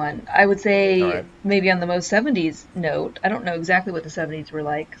second one. I would say maybe on the most 70s note. I don't know exactly what the 70s were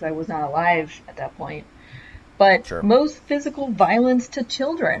like because I was not alive at that point. But most physical violence to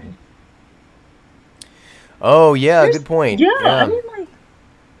children. Oh, yeah, good point. Yeah, I mean, like,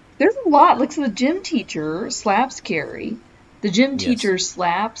 there's a lot. Like, so the gym teacher slaps Carrie. The gym teacher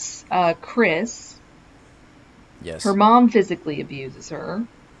slaps Chris. Yes. Her mom physically abuses her.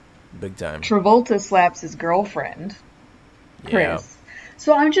 Big time. Travolta slaps his girlfriend, Chris. Yeah.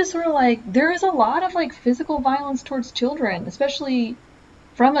 So I'm just sort of like, there is a lot of like physical violence towards children, especially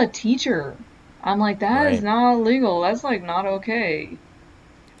from a teacher. I'm like, that is not legal. That's like not okay.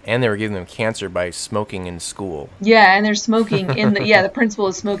 And they were giving them cancer by smoking in school. Yeah, and they're smoking in the principal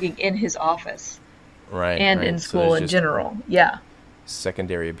is smoking in his office. Right. And in school in general. Yeah.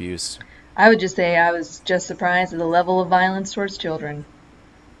 Secondary abuse. I would just say I was just surprised at the level of violence towards children.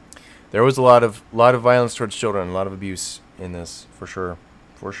 There was a lot of violence towards children, a lot of abuse in this, for sure.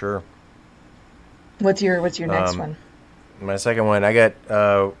 What's your next one? My second one, I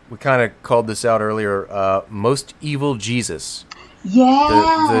got. We kind of called this out earlier. Most Evil Jesus.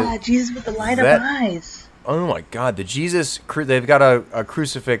 Yeah, Jesus with the light up eyes. Oh my God, the Jesus. They've got a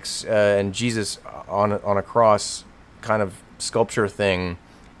crucifix and Jesus on a cross, kind of sculpture thing,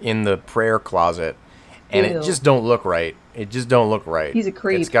 in the prayer closet, and it just don't look right. He's a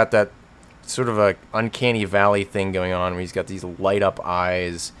creep. It's got that sort of a uncanny valley thing going on where he's got these light up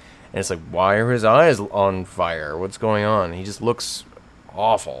eyes, and it's like, why are his eyes on fire? What's going on? He just looks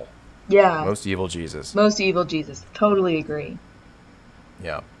awful. Yeah. Most Evil Jesus. Totally agree.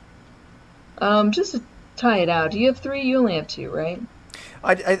 Yeah. Just tie it out. Do you have 3? You only have 2, right?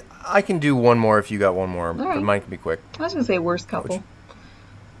 I can do one more if you got one more, All but right. mine can be quick. I was going to say worst couple.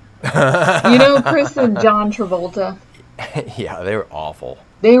 You know Chris and John Travolta? Yeah, they were awful.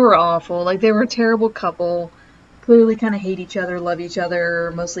 They were awful. Like, they were a terrible couple. Clearly kind of hate each other, love each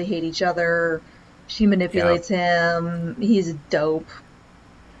other, mostly hate each other. She manipulates him. He's dope.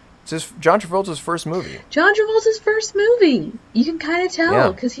 It's John Travolta's first movie. John Travolta's first movie. You can kind of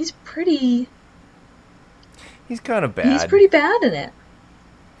tell, because he's pretty... He's kind of bad. He's pretty bad in it.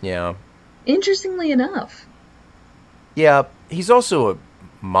 Yeah. Interestingly enough. Yeah, he's also a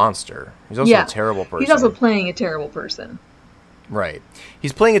monster. He's also a terrible person. He's also playing a terrible person. Right.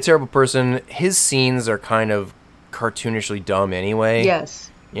 He's playing a terrible person. His scenes are kind of cartoonishly dumb anyway.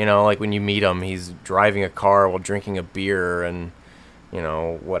 Yes. You know, like when you meet him, he's driving a car while drinking a beer and, you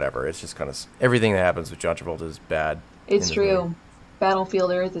know, whatever. It's just kind of... Everything that happens with John Travolta is bad. It's true.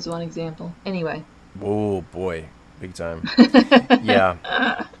 Battlefield Earth is one example. Anyway. Oh, boy. Big time.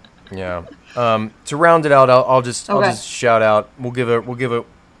 Yeah. Yeah. To round it out, I'll just shout out.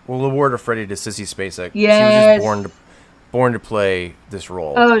 We'll award a Freddie to Sissy Spacek. Yes. She was just born to play this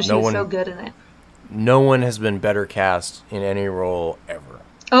role. Oh, she was so good in it. No one has been better cast in any role ever.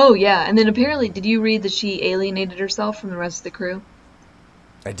 Oh, yeah. And then apparently, did you read that she alienated herself from the rest of the crew?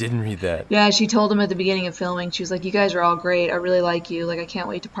 I didn't read that. Yeah, she told them at the beginning of filming, she was like, you guys are all great. I really like you. Like, I can't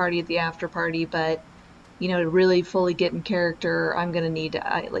wait to party at the after party, but, you know, to really fully get in character, I'm going to need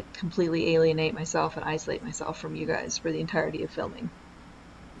to, completely alienate myself and isolate myself from you guys for the entirety of filming.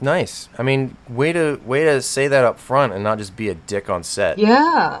 Nice. I mean, way to say that up front and not just be a dick on set.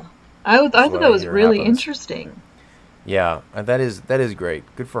 Yeah. I thought that was really interesting. Yeah, that is great.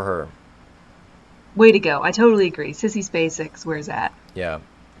 Good for her. Way to go. I totally agree. Sissy Spacek's where's that? Yeah.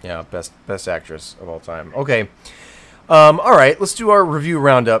 Yeah, best actress of all time. Okay. All right, let's do our review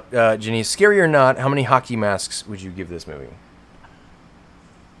roundup. Ginny, scary or not, how many hockey masks would you give this movie?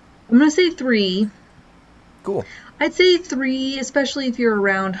 I'm going to say 3. Cool. I'd say 3, especially if you're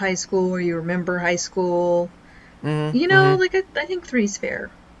around high school or you remember high school. Mm-hmm, you know, I think 3's fair.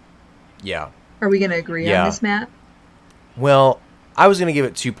 Yeah. Are we going to agree on this, Matt? Well, I was going to give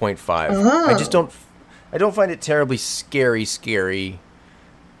it 2.5. Oh. I don't find it terribly scary,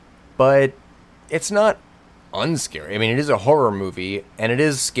 but it's not unscary. I mean, it is a horror movie, and it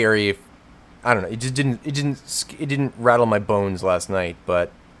is scary. I don't know. It didn't rattle my bones last night,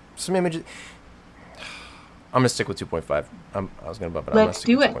 but some images. I'm gonna stick with 2.5. I was gonna bump it. Let's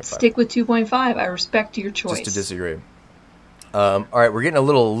do it. Stick with 2.5. I respect your choice. Just to disagree. All right, we're getting a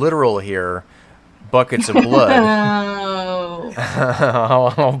little literal here. Buckets of blood. Oh.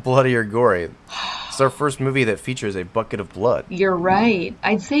 How bloody or gory? It's our first movie that features a bucket of blood. You're right.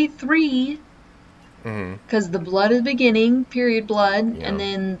 I'd say 3. Because the blood at the beginning, period blood, and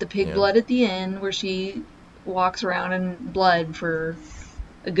then the pig blood at the end, where she walks around in blood for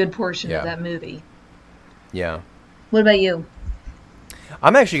a good portion of that movie. Yeah. What about you?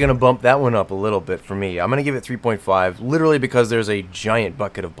 I'm actually going to bump that one up a little bit for me. I'm going to give it 3.5, literally because there's a giant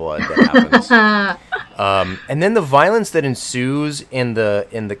bucket of blood that happens. And then the violence that ensues in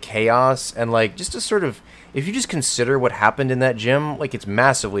the chaos, and like just to sort of, if you just consider what happened in that gym, like it's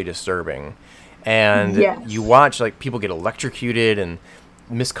massively disturbing. And you watch like people get electrocuted, and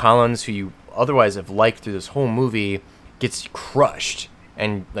Miss Collins, who you otherwise have liked through this whole movie, gets crushed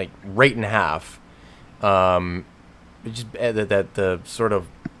and like right in half. Just that the sort of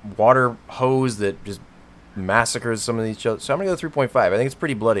water hose that just massacres some of these children. So I'm gonna go 3.5. I think it's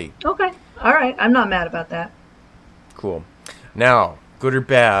pretty bloody. Okay, all right. I'm not mad about that. Cool. Now, good or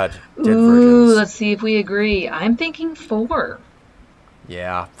bad? Dead Virgins. Let's see if we agree. I'm thinking 4.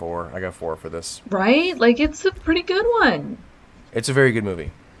 Yeah, 4. I got 4 for this. Right? Like it's a pretty good one. It's a very good movie.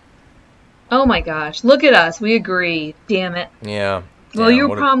 Oh my gosh! Look at us. We agree. Damn it. Yeah. Well,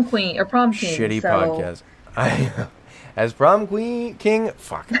 you're prom queen or prom king. Shitty podcast. As prom king,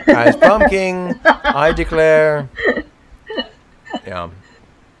 As prom king, I declare. Yeah.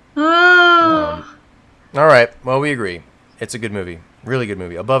 All right. Well, we agree. It's a good movie. Really good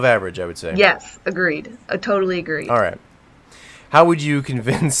movie. Above average, I would say. Yes, agreed. I totally agreed. All right. How would you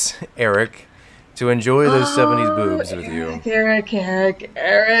convince Eric to enjoy those 70s boobs with you?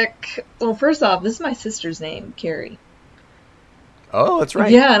 Eric. Well, first off, this is my sister's name, Carrie. Oh, that's right.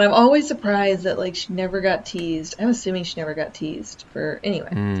 Yeah, and I'm always surprised that like she never got teased. I'm assuming she never got teased for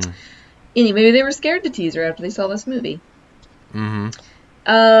anyway. Maybe they were scared to tease her after they saw this movie. And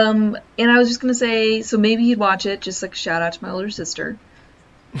I was just gonna say, so maybe he'd watch it. Just like shout out to my older sister.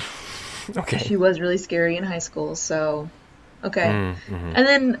 Okay. She was really scary in high school, so okay. And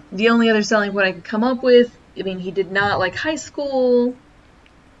then the only other selling point I could come up with, I mean, he did not like high school.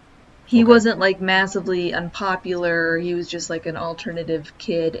 He wasn't like massively unpopular. He was just like an alternative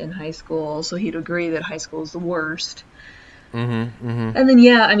kid in high school, so he'd agree that high school is the worst. And then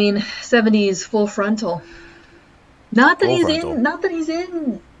 70s full frontal. Not that he's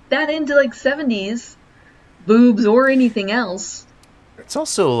that into like 70s boobs or anything else. It's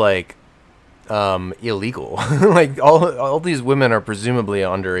also like illegal. Like all these women are presumably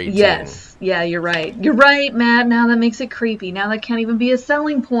under 18. Yes. Yeah, you're right. You're right, Matt. Now that makes it creepy. Now that can't even be a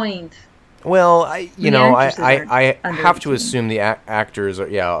selling point. Well, I have to assume the actors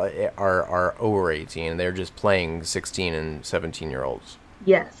are over 18. They're just playing 16 and 17-year-olds.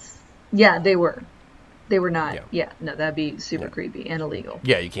 Yes. Yeah, they were. They were not. Yeah. No, that'd be super creepy and illegal.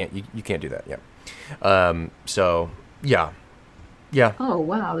 Yeah, you can't do that. Yeah. So, yeah. Yeah. Oh,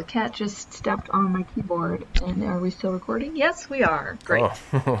 wow. The cat just stepped on my keyboard. And are we still recording? Yes, we are. Great.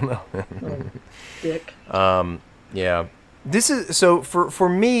 Oh, no. Oh, dick. Yeah. This is so for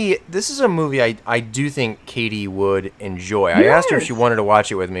me. This is a movie I do think Katie would enjoy. Yes. I asked her if she wanted to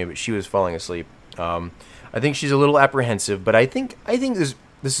watch it with me, but she was falling asleep. I think she's a little apprehensive, but I think this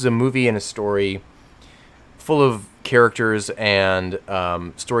is a movie and a story full of characters and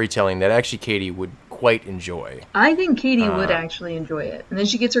storytelling that actually Katie would quite enjoy. I think Katie would actually enjoy it, and then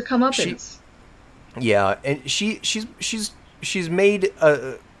she gets her comeuppance. And she's made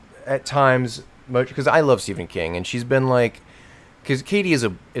at times. Because I love Stephen King, and she's been like, because Katie is a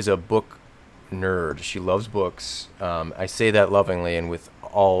book nerd. She loves books. I say that lovingly and with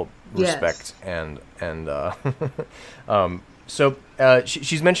all respect. Yes. So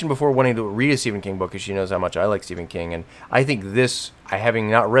she's mentioned before wanting to read a Stephen King book because she knows how much I like Stephen King, and I think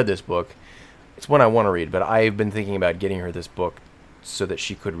having not read this book, it's one I want to read. But I've been thinking about getting her this book so that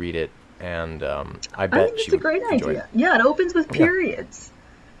she could read it, and I bet it's she would a great enjoy idea. it. Yeah, it opens with periods.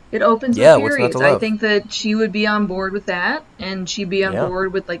 It opens with periods. I think that she would be on board with that, and she'd be on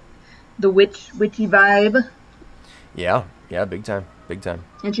board with like the witchy vibe. Yeah, big time.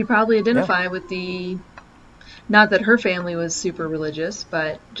 And she'd probably identify with the, not that her family was super religious,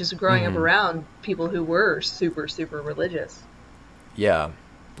 but just growing up around people who were super, super religious. Yeah.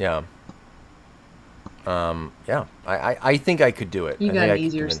 I think I could do it. You gotta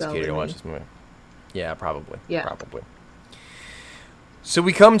ease yourself. Katie to watch this movie. Yeah, probably. So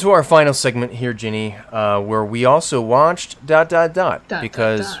we come to our final segment here, Ginny, where we also watched ...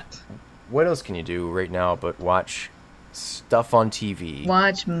 because what else can you do right now but watch stuff on TV?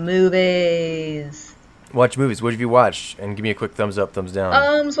 Watch movies. What have you watched? And give me a quick thumbs up, thumbs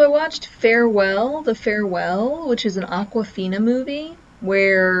down. So I watched The Farewell, which is an Awkwafina movie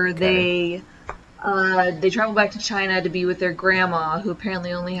where they travel back to China to be with their grandma, who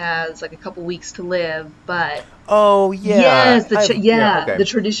apparently only has like a couple weeks to live, but... Oh, yeah. Yes, the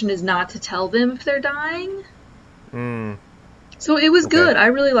tradition is not to tell them if they're dying. So it was good. I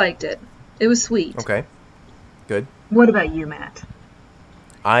really liked it. It was sweet. Okay. Good. What about you, Matt?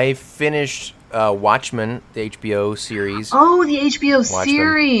 I finished Watchmen, the HBO series. Oh, the HBO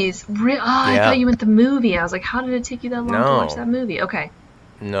series. I thought you meant the movie. I was like, how did it take you that long to watch that movie? Okay.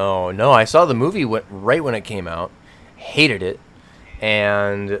 No, I saw the movie right when it came out, hated it,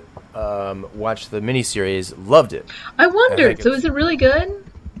 and watched the miniseries, loved it. I wondered, so is it really good?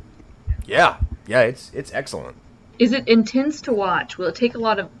 Yeah, it's excellent. Is it intense to watch? Will it take a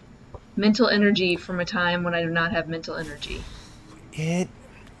lot of mental energy from a time when I do not have mental energy?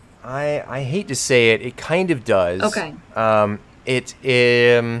 I hate to say it kind of does. Okay. It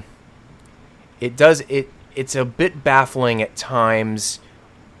does, it's a bit baffling at times.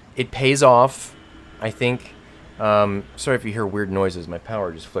 It pays off, I think. Sorry if you hear weird noises. My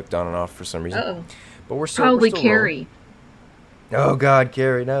power just flicked on and off for some reason. Uh-oh. But we're still probably Carrie. Oh God,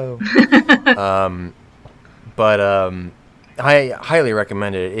 Carrie, no. I highly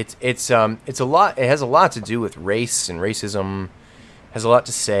recommend it. It's a lot. It has a lot to do with race and racism. Has a lot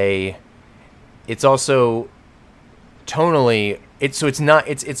to say. It's also tonally. It's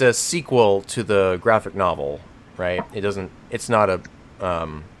a sequel to the graphic novel, right? It's not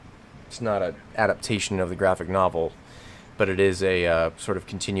an adaptation of the graphic novel, but it is a sort of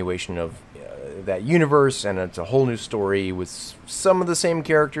continuation of that universe, and it's a whole new story with some of the same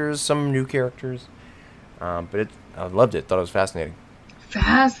characters, some new characters. But I loved it. Thought it was fascinating.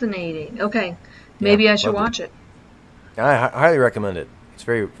 Fascinating. Okay, maybe I should watch it. I highly recommend it. It's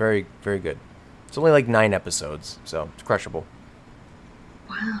very, very, very good. It's only like 9 episodes, so it's crushable.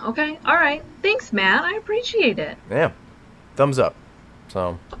 Wow. Okay. All right. Thanks, Matt. I appreciate it. Yeah. Thumbs up.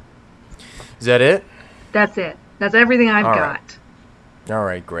 So, is that it? That's it. That's everything I've got. All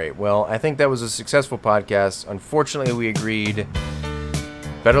right, great. Well, I think that was a successful podcast. Unfortunately, we agreed.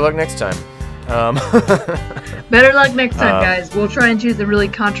 Better luck next time. Better luck next time, guys. We'll try and choose a really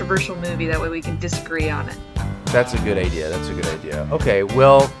controversial movie. That way we can disagree on it. That's a good idea. Okay,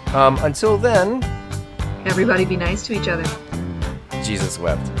 well, until then... Everybody be nice to each other. Jesus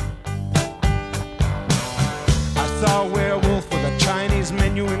wept. I saw a werewolf with a Chinese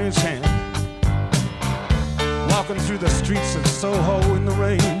menu in his hand, walking through the streets of Soho in the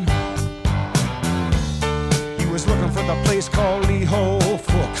rain. He was looking for the place called Lee Ho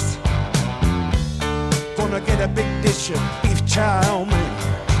Fook's. Gonna get a big dish of beef chow mein.